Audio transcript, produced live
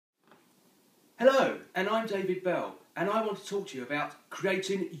Hello, and I'm David Bell, and I want to talk to you about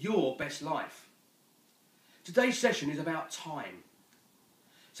creating your best life. Today's session is about time.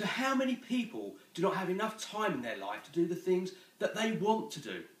 So how many people do not have enough time in their life to do the things that they want to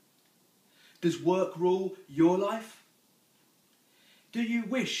do? Does work rule your life? Do you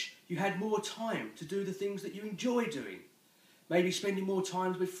wish you had more time to do the things that you enjoy doing? Maybe spending more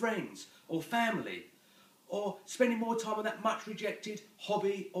time with friends or family, or spending more time on that much rejected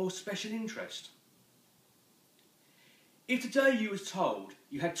hobby or special interest. If today you was told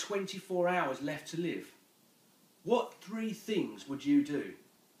you had 24 hours left to live, what 3 things would you do?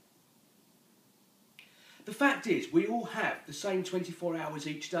 The fact is, we all have the same 24 hours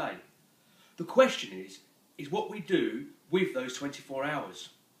each day. The question is what we do with those 24 hours.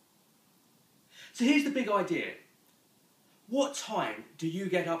 So here's the big idea. What time do you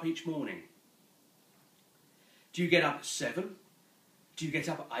get up each morning? Do you get up at 7? Do you get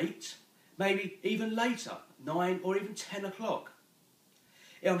up at 8? Maybe even later, 9 or even 10 o'clock?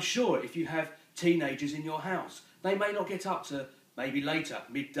 I'm sure if you have teenagers in your house, they may not get up to maybe later,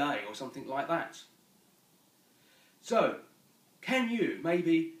 midday or something like that. So, can you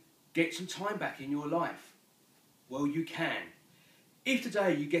maybe get some time back in your life? Well, you can. If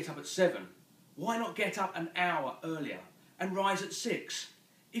today you get up at 7, why not get up an hour earlier and rise at 6?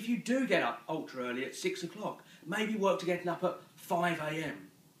 If you do get up ultra early at 6 o'clock, maybe work to getting up at 5 a.m.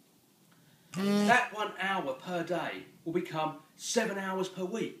 That 1 hour per day will become 7 hours per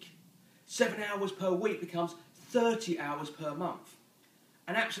week. 7 hours per week becomes 30 hours per month.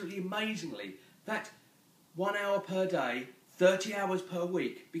 And absolutely amazingly, that 1 hour per day, 30 hours per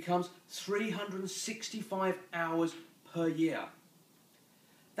week becomes 365 hours per year.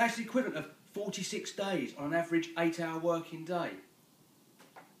 That's the equivalent of 46 days on an average 8-hour working day.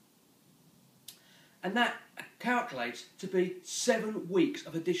 And that calculates to be 7 weeks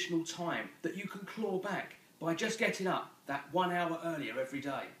of additional time that you can claw back by just getting up that 1 hour earlier every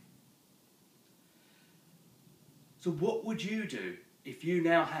day. So what would you do if you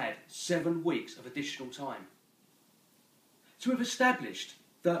now had 7 weeks of additional time? So we've established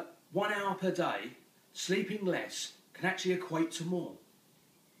that 1 hour per day, sleeping less, can actually equate to more.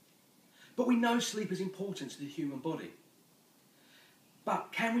 But we know sleep is important to the human body.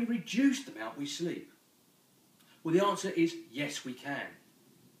 But can we reduce the amount we sleep? Well, the answer is yes, we can.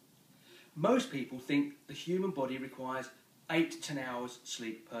 Most people think the human body requires 8 to 10 hours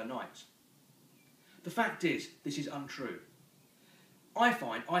sleep per night. The fact is, this is untrue. I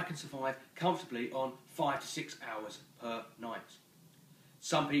find I can survive comfortably on 5 to 6 hours per night.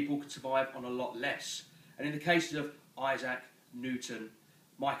 Some people can survive on a lot less. And in the cases of Isaac Newton,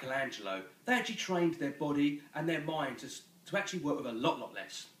 Michelangelo, they actually trained their body and their mind to actually work with a lot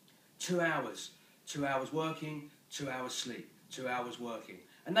less. 2 hours. 2 hours working, 2 hours sleep, 2 hours working.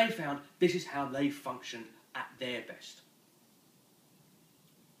 And they found this is how they functioned at their best.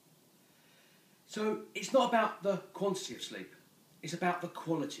 So it's not about the quantity of sleep, it's about the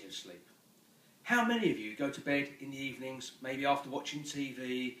quality of sleep. How many of you go to bed in the evenings, maybe after watching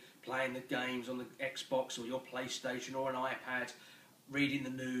TV, playing the games on the Xbox or your PlayStation or an iPad, reading the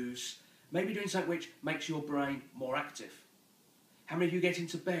news, maybe doing something which makes your brain more active? How many of you get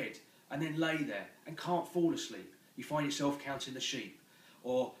into bed and then lay there and can't fall asleep? You find yourself counting the sheep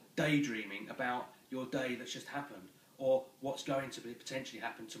or daydreaming about your day that's just happened or what's going to potentially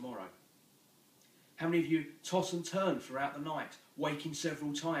happen tomorrow. How many of you toss and turn throughout the night, waking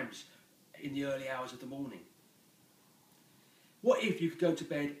several times in the early hours of the morning? What if you could go to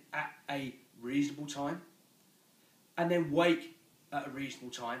bed at a reasonable time and then wake at a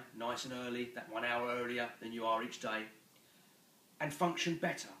reasonable time, nice and early, that 1 hour earlier than you are each day, and function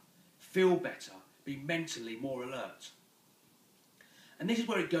better, feel better, be mentally more alert? And this is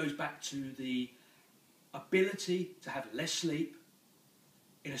where it goes back to the ability to have less sleep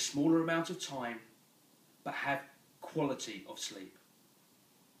in a smaller amount of time, but have quality of sleep.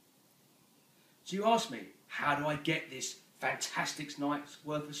 So you ask me, how do I get this fantastic night's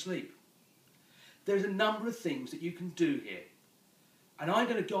worth of sleep? There's a number of things that you can do here. And I'm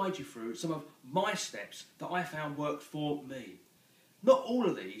going to guide you through some of my steps that I found worked for me. Not all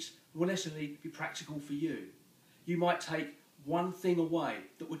of these will necessarily be practical for you. You might take one thing away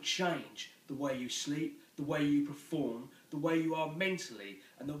that would change the way you sleep, the way you perform, the way you are mentally,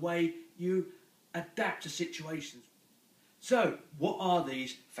 and the way you adapt to situations. So, what are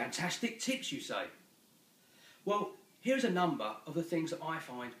these fantastic tips, you say? Well, here's a number of the things that I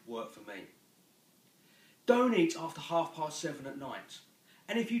find work for me. Don't eat after 7:30 at night.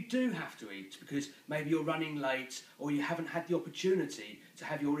 And if you do have to eat because maybe you're running late or you haven't had the opportunity to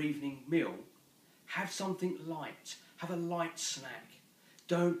have your evening meal, have something light. Have a light snack.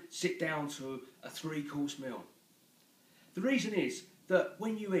 Don't sit down to a 3-course meal. The reason is that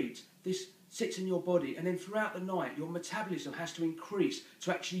when you eat, this sits in your body, and then throughout the night your metabolism has to increase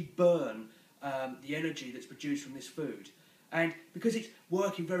to actually burn the energy that's produced from this food. And because it's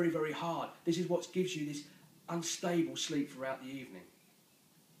working very, very hard, this is what gives you this unstable sleep throughout the evening.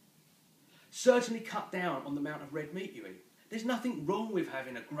 Certainly cut down on the amount of red meat you eat. There's nothing wrong with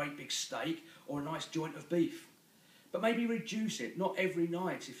having a great big steak or a nice joint of beef. But maybe reduce it, not every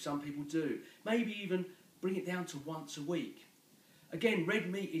night if some people do. Maybe even bring it down to once a week. Again,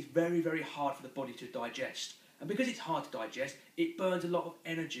 red meat is very, very hard for the body to digest. And because it's hard to digest, it burns a lot of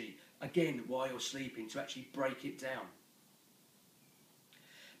energy, again, while you're sleeping, to actually break it down.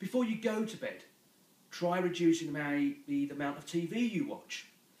 Before you go to bed, try reducing the amount of TV you watch.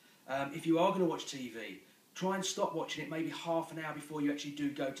 If you are going to watch TV, try and stop watching it maybe half an hour before you actually do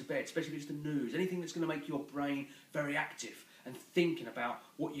go to bed, especially if it's the news, anything that's going to make your brain very active and thinking about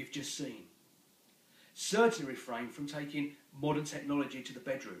what you've just seen. Certainly refrain from taking modern technology to the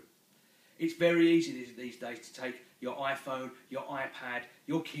bedroom. It's very easy these days to take your iPhone, your iPad,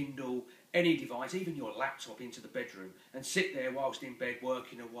 your Kindle, any device, even your laptop into the bedroom and sit there whilst in bed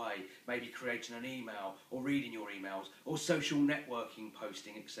working away, maybe creating an email or reading your emails or social networking,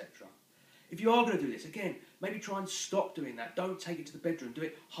 posting, etc. If you are going to do this, again, maybe try and stop doing that. Don't take it to the bedroom. Do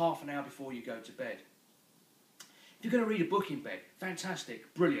it half an hour before you go to bed. If you're going to read a book in bed,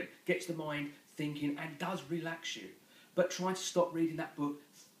 fantastic, brilliant, gets the mind thinking and does relax you. But try to stop reading that book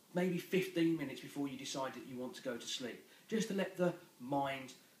maybe 15 minutes before you decide that you want to go to sleep, just to let the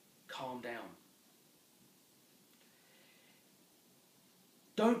mind calm down.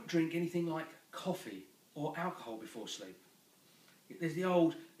 Don't drink anything like coffee or alcohol before sleep. There's the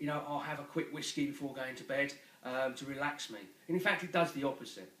old, I'll have a quick whiskey before going to bed to relax me. And in fact, it does the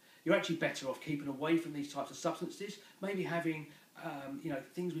opposite. You're actually better off keeping away from these types of substances, maybe having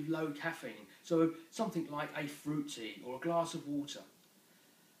things with low caffeine. So something like a fruit tea or a glass of water.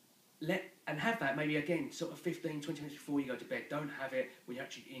 And have that maybe again sort of 15, 20 minutes before you go to bed. Don't have it when you're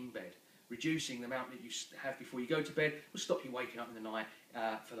actually in bed. Reducing the amount that you have before you go to bed will stop you waking up in the night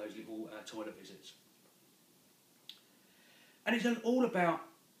for those little toilet visits. And it's all about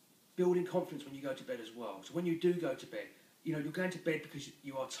building confidence when you go to bed as well. So when you do go to bed, you're going to bed because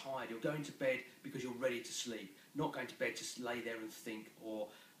you are tired. You're going to bed because you're ready to sleep. Not going to bed to lay there and think or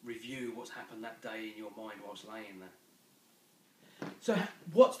review what's happened that day in your mind whilst laying there. So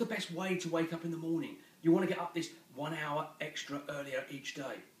what's the best way to wake up in the morning? You want to get up this 1 hour extra earlier each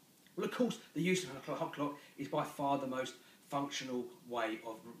day. Well, of course, the use of an alarm clock is by far the most functional way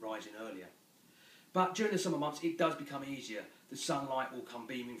of rising earlier. But during the summer months, it does become easier. The sunlight will come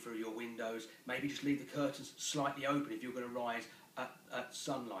beaming through your windows. Maybe just leave the curtains slightly open if you're going to rise at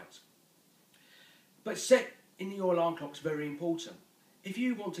sunlight. But set in your alarm clock is very important. If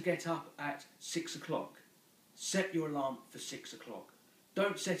you want to get up at 6 o'clock, set your alarm for 6 o'clock.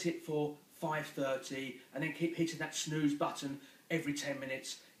 Don't set it for 5:30 and then keep hitting that snooze button every 10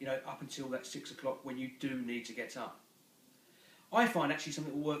 minutes, up until that 6 o'clock when you do need to get up. I find actually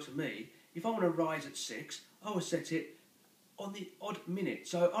something that works for me. If I want to rise at 6, I will set it on the odd minute.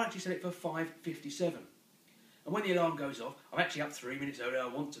 So I actually set it for 5:57. And when the alarm goes off, I'm actually up 3 minutes earlier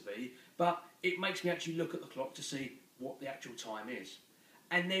than I want to be, but it makes me actually look at the clock to see what the actual time is.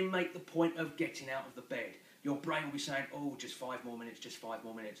 And then make the point of getting out of the bed. Your brain will be saying, oh, just 5 more minutes, just 5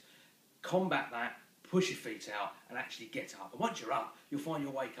 more minutes. Combat that, push your feet out and actually get up. And once you're up, you'll find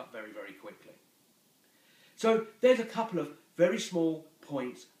you'll wake up very, very quickly. So there's a couple of very small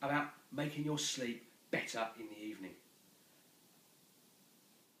points about making your sleep better in the evening.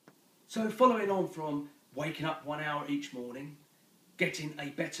 So following on from waking up 1 hour each morning, getting a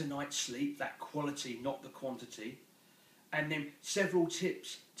better night's sleep, that quality, not the quantity, and then several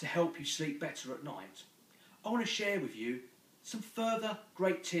tips to help you sleep better at night, I want to share with you some further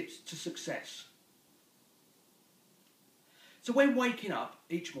great tips to success. So when waking up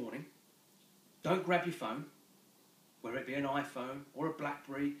each morning, don't grab your phone, whether it be an iPhone or a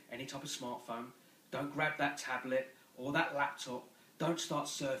BlackBerry, any type of smartphone. Don't grab that tablet or that laptop. Don't start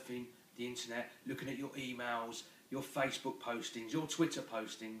surfing the internet, looking at your emails, your Facebook postings, your Twitter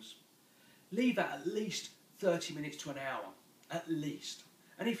postings. Leave that at least 30 minutes to an hour, at least.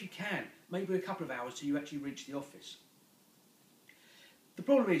 And if you can, maybe a couple of hours till you actually reach the office. The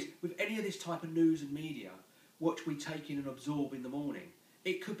problem is, with any of this type of news and media, which we take in and absorb in the morning,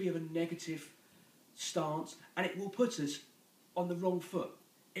 it could be of a negative stance and it will put us on the wrong foot.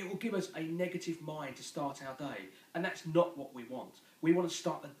 It will give us a negative mind to start our day, and that's not what we want. We want to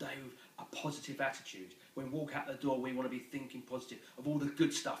start the day with a positive attitude. When we walk out the door, we want to be thinking positive of all the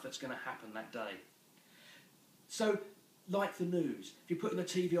good stuff that's going to happen that day. So like the news. If you're putting the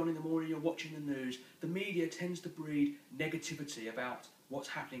TV on in the morning, you're watching the news, the media tends to breed negativity about what's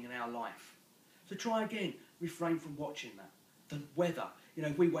happening in our life. So try again, refrain from watching that. The weather, you know,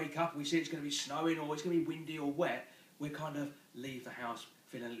 if we wake up and we see it's going to be snowing or it's going to be windy or wet, we kind of leave the house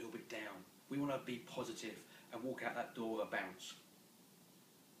feeling a little bit down. We want to be positive and walk out that door with a bounce.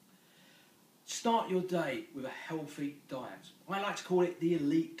 Start your day with a healthy diet. I like to call it the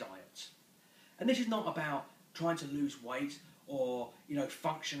elite diet. And this is not about trying to lose weight or, you know,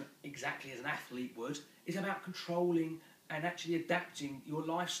 function exactly as an athlete would. It's about controlling and actually adapting your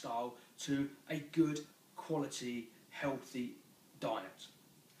lifestyle to a good quality, healthy diet.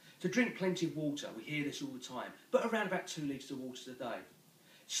 So drink plenty of water. We hear this all the time, but around about 2 litres of water a day.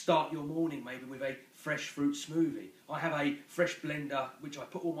 Start your morning maybe with a fresh fruit smoothie. I have a fresh blender which I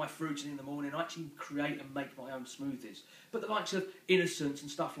put all my fruit in the morning. I actually create and make my own smoothies. But the likes of Innocence and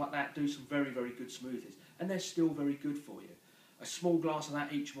stuff like that do some very, very good smoothies. And they're still very good for you. A small glass of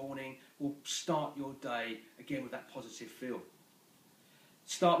that each morning will start your day again with that positive feel.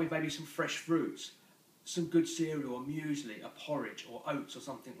 Start with maybe some fresh fruits, some good cereal or muesli, a porridge or oats or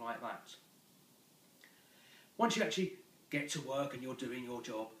something like that. Once you actually get to work and you're doing your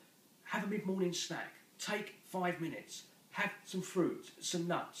job, have a mid-morning snack. Take 5 minutes. Have some fruit, some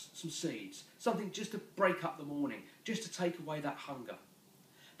nuts, some seeds, something just to break up the morning, just to take away that hunger.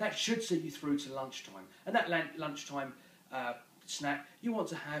 That should see you through to lunchtime. And that lunchtime snack, you want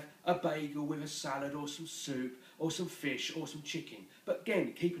to have a bagel with a salad or some soup or some fish or some chicken. But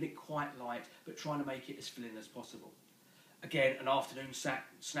again, keeping it quite light, but trying to make it as filling as possible. Again, an afternoon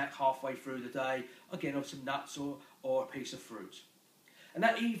snack halfway through the day, again of some nuts or a piece of fruit. And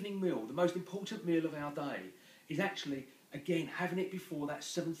that evening meal, the most important meal of our day, is actually, again, having it before that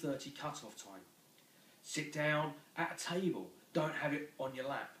 7:30 cut-off time. Sit down at a table, don't have it on your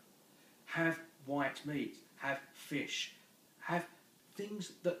lap. Have white meat, have fish, have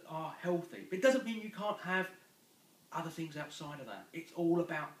things that are healthy. But it doesn't mean you can't have other things outside of that. It's all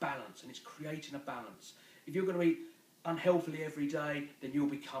about balance, and it's creating a balance. If you're going to eat unhealthily every day, then you'll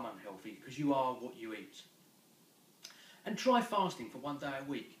become unhealthy because you are what you eat. And try fasting for 1 day a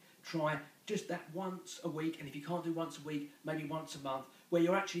week. Try just that once a week, and if you can't do once a week, maybe once a month, where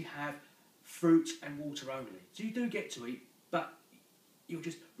you actually have fruit and water only. So you do get to eat, but you're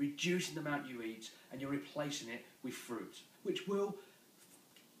just reducing the amount you eat and you're replacing it with fruit, which will,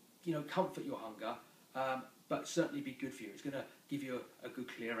 you know, comfort your hunger, but certainly be good for you. It's going to give you a good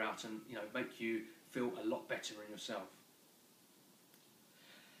clear out and, you know, make you feel a lot better in yourself.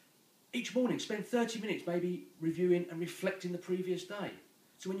 Each morning, spend 30 minutes maybe reviewing and reflecting the previous day.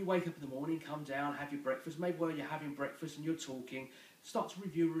 So when you wake up in the morning, come down, have your breakfast, maybe while you're having breakfast and you're talking, start to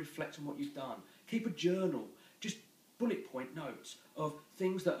review and reflect on what you've done. Keep a journal, just bullet point notes of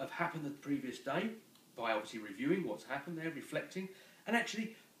things that have happened the previous day, by obviously reviewing what's happened there, reflecting, and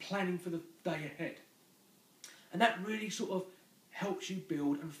actually planning for the day ahead. And that really sort of helps you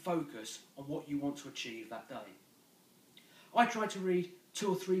build and focus on what you want to achieve that day. I try to read 2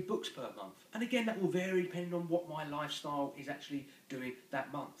 or 3 books per month. And again, that will vary depending on what my lifestyle is actually doing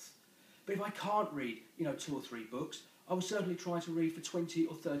that month. But if I can't read, you know, 2 or 3 books, I will certainly try to read for 20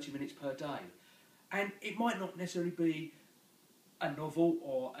 or 30 minutes per day. And it might not necessarily be a novel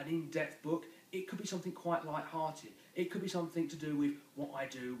or an in-depth book. It could be something quite light-hearted. It could be something to do with what I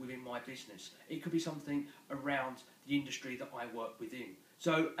do within my business. It could be something around the industry that I work within.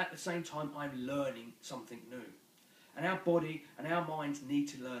 So at the same time, I'm learning something new. And our body and our minds need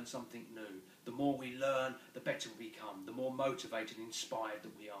to learn something new. The more we learn, the better we become, the more motivated and inspired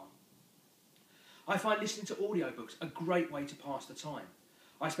that we are. I find listening to audiobooks a great way to pass the time.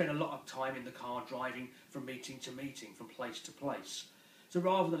 I spend a lot of time in the car driving from meeting to meeting, from place to place. So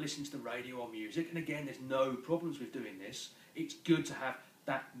rather than listening to the radio or music, and again, there's no problems with doing this, it's good to have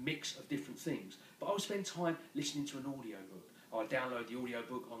that mix of different things. But I will spend time listening to an audiobook. I'll download the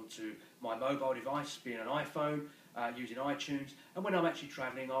audiobook onto my mobile device, being an iPhone, using iTunes, and when I'm actually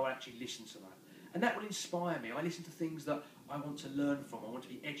travelling, I'll actually listen to that. And that will inspire me. I listen to things that I want to learn from, I want to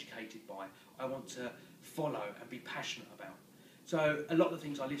be educated by, I want to follow and be passionate about. So a lot of the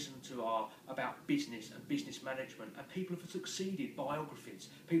things I listen to are about business and business management and people who have succeeded, biographies,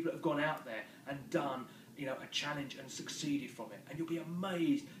 people that have gone out there and done, you know, a challenge and succeeded from it. And you'll be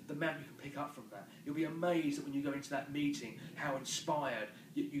amazed the amount you can pick up from that. You'll be amazed that when you go into that meeting, how inspired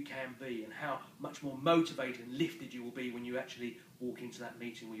you can be and how much more motivated and lifted you will be when you actually walk into that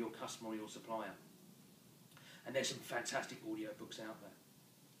meeting with your customer or your supplier. And there's some fantastic audiobooks out there.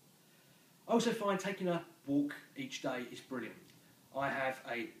 I also find taking a walk each day is brilliant. I have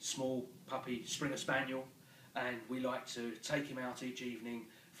a small puppy Springer Spaniel, and we like to take him out each evening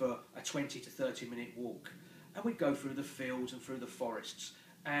for a 20 to 30 minute walk. and we'd go through the fields and through the forests,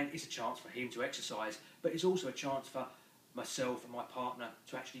 and it's a chance for him to exercise, but it's also a chance for myself and my partner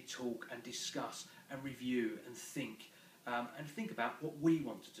to actually talk and discuss and review and think about what we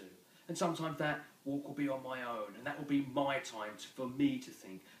want to do. And sometimes that walk will be on my own, and that will be my time for me to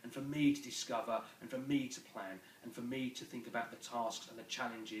think, and for me to discover, and for me to plan, and for me to think about the tasks and the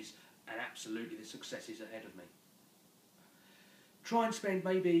challenges and absolutely the successes ahead of me. Try and spend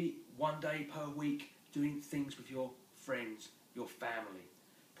maybe 1 day per week doing things with your friends, your family.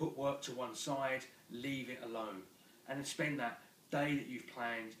 Put work to one side, leave it alone, and then spend that day that you've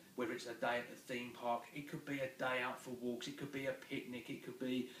planned, whether it's a day at the theme park, it could be a day out for walks, it could be a picnic, it could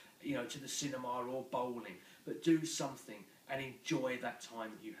be to the cinema or bowling, but do something and enjoy that time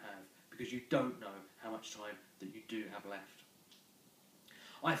that you have, because you don't know how much time that you do have left.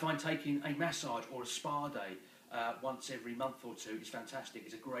 I find taking a massage or a spa day once every month or two is fantastic.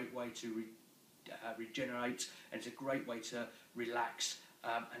 It's a great way to regenerate, and it's a great way to relax.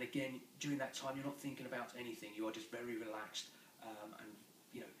 And again, during that time, you're not thinking about anything. You are just very relaxed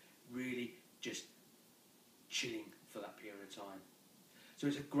and really just chilling for that period of time. So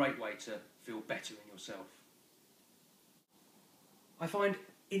it's a great way to feel better in yourself. I find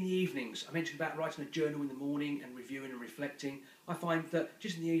in the evenings, I mentioned about writing a journal in the morning and reviewing and reflecting. I find that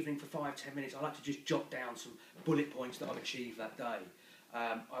just in the evening for 5-10 minutes, I like to just jot down some bullet points that I've achieved that day.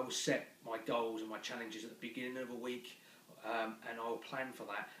 I will set my goals and my challenges at the beginning of a week, and I'll plan for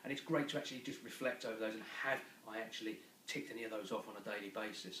that. And it's great to actually just reflect over those and have I actually ticked any of those off on a daily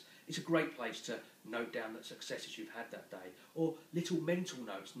basis. It's a great place to note down the successes you've had that day, or little mental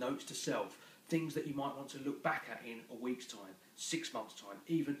notes, notes to self, things that you might want to look back at in a week's time, 6 months' time,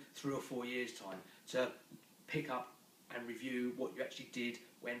 even 3 or 4 years' time, to pick up and review what you actually did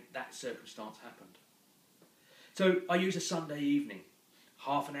when that circumstance happened. So I use a Sunday evening,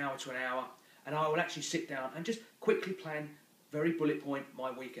 half an hour to an hour, and I will actually sit down and just quickly plan, very bullet point,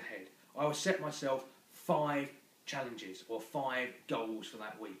 my week ahead. I will set myself 5 challenges or 5 goals for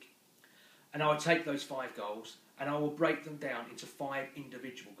that week. And I will take those 5 goals and I will break them down into 5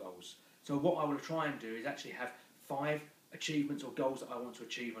 individual goals. So what I will try and do is actually have 5 achievements or goals that I want to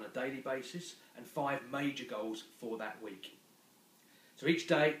achieve on a daily basis, and 5 major goals for that week. So each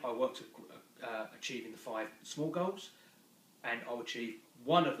day I work to achieving the 5 small goals, and I'll achieve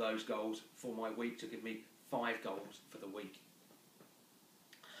one of those goals for my week to give me 5 goals for the week.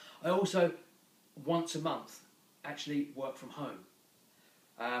 I also, once a month, actually work from home.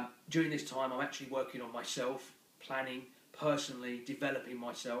 During this time I'm actually working on myself, planning, personally developing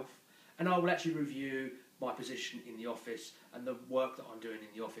myself, and I will actually review my position in the office and the work that I'm doing in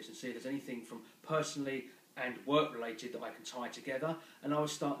the office and see if there's anything from personally and work related that I can tie together, and I will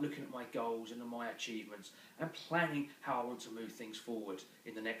start looking at my goals and my achievements and planning how I want to move things forward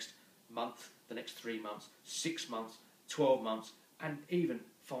in the next month, the next 3 months, 6 months, 12 months, and even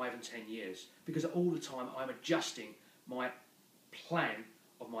 5 and 10 years, because all the time I'm adjusting my plan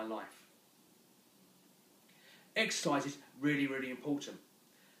of my life. Exercise is really, really important.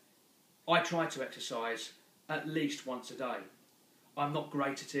 I try to exercise at least once a day. I'm not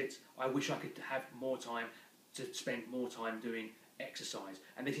great at it. I wish I could have more time to spend more time doing exercise,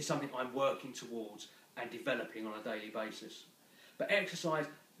 and this is something I'm working towards and developing on a daily basis. But exercise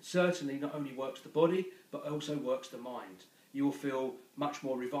certainly not only works the body, but also works the mind. You will feel much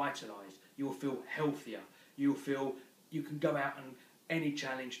more revitalised. You will feel healthier. You will feel you can go out and any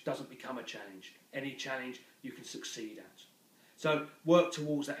challenge doesn't become a challenge. Any challenge you can succeed at. So work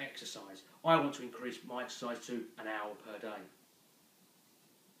towards that exercise. I want to increase my exercise to an hour per day.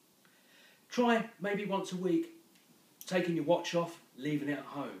 Try maybe once a week taking your watch off, leaving it at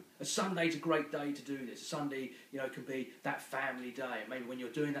home. A Sunday's a great day to do this. A Sunday, can be that family day. And maybe when you're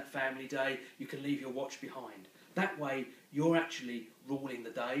doing that family day, you can leave your watch behind. That way, you're actually ruling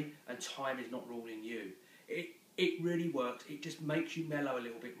the day and time is not ruling you. It really works. It just makes you mellow a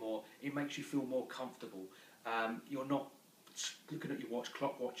little bit more. It makes you feel more comfortable. You're not looking at your watch,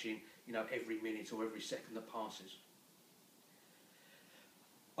 clock watching, every minute or every second that passes.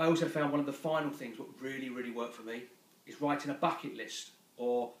 I also found one of the final things what really, really worked for me is writing a bucket list,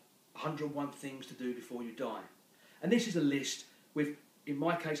 or 101 things to do before you die. And this is a list with, in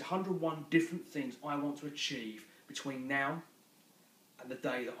my case, 101 different things I want to achieve between now and the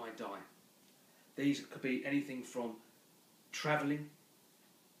day that I die. These could be anything from travelling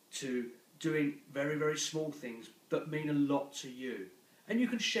to doing very, very small things that mean a lot to you. And you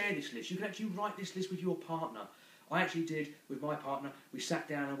can share this list. You can actually write this list with your partner. I actually did with my partner. We sat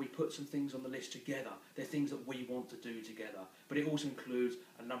down and we put some things on the list together. They're things that we want to do together. But it also includes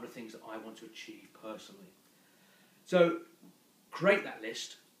a number of things that I want to achieve personally. So create that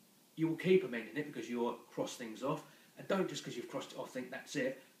list. you will keep amending it because you'll cross things off. And don't just because you've crossed it off think that's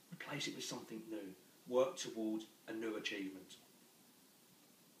it. Replace it with something new. Work towards a new achievement.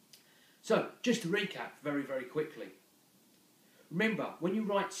 So, just to recap very, very quickly. Remember, when you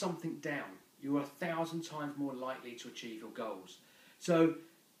write something down, you are 1,000 times more likely to achieve your goals. So,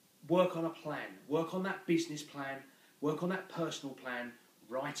 work on a plan. Work on that business plan. Work on that personal plan.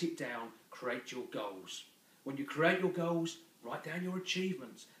 Write it down. Create your goals. When you create your goals, write down your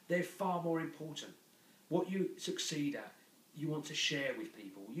achievements. They're far more important. What you succeed at, you want to share with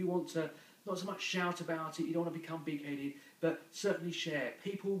people. You want to not so much shout about it. You don't want to become big-headed, but certainly share.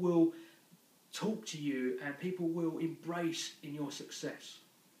 People will talk to you and people will embrace in your success.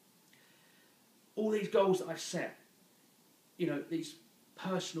 All these goals that I've set, you know, these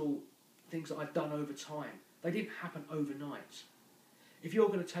personal things that I've done over time, they didn't happen overnight. If you're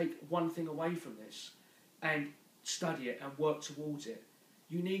going to take one thing away from this and study it and work towards it,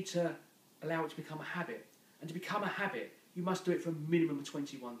 you need to allow it to become a habit. And to become a habit, you must do it for a minimum of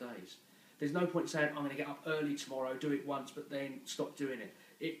 21 days. There's no point saying, I'm going to get up early tomorrow, do it once, but then stop doing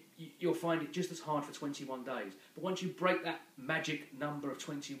it. You'll find it just as hard for 21 days. But once you break that magic number of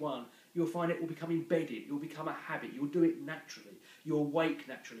 21, you'll find it will become embedded. You'll become a habit. You'll do it naturally. You'll wake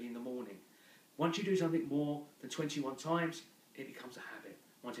naturally in the morning. Once you do something more than 21 times, it becomes a habit.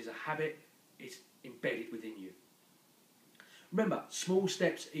 Once it's a habit, it's embedded within you. Remember, small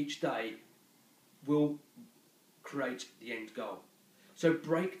steps each day will create the end goal. So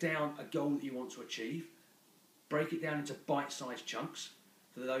break down a goal that you want to achieve. Break it down into bite-sized chunks.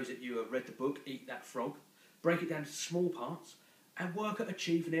 For those of you who have read the book, Eat That Frog. Break it down into small parts and work at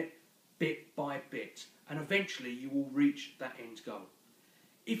achieving it bit by bit. And eventually you will reach that end goal.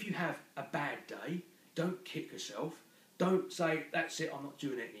 If you have a bad day, don't kick yourself. Don't say, that's it, I'm not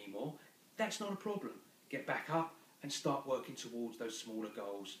doing it anymore. That's not a problem. Get back up and start working towards those smaller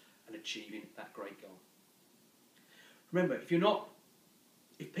goals and achieving that great goal. Remember,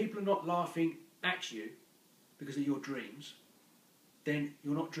 if people are not laughing at you because of your dreams, then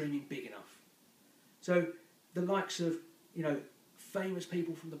you're not dreaming big enough. So the likes of, famous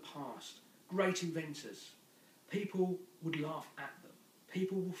people from the past, great inventors, people would laugh at them.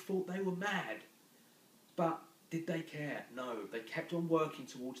 People thought they were mad. But did they care? No. They kept on working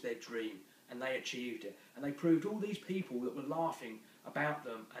towards their dream and they achieved it. And they proved all these people that were laughing about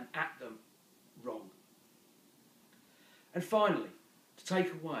them and at them wrong. And finally, to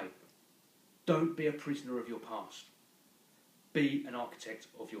take away, don't be a prisoner of your past. Be an architect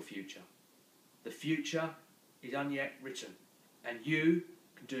of your future. The future is unyet written, and you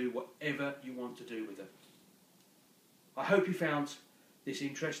can do whatever you want to do with it. I hope you found this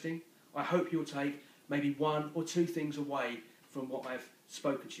interesting. I hope you'll take maybe one or two things away from what I've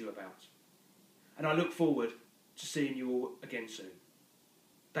spoken to you about. And I look forward to seeing you all again soon.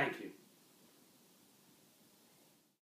 Thank you.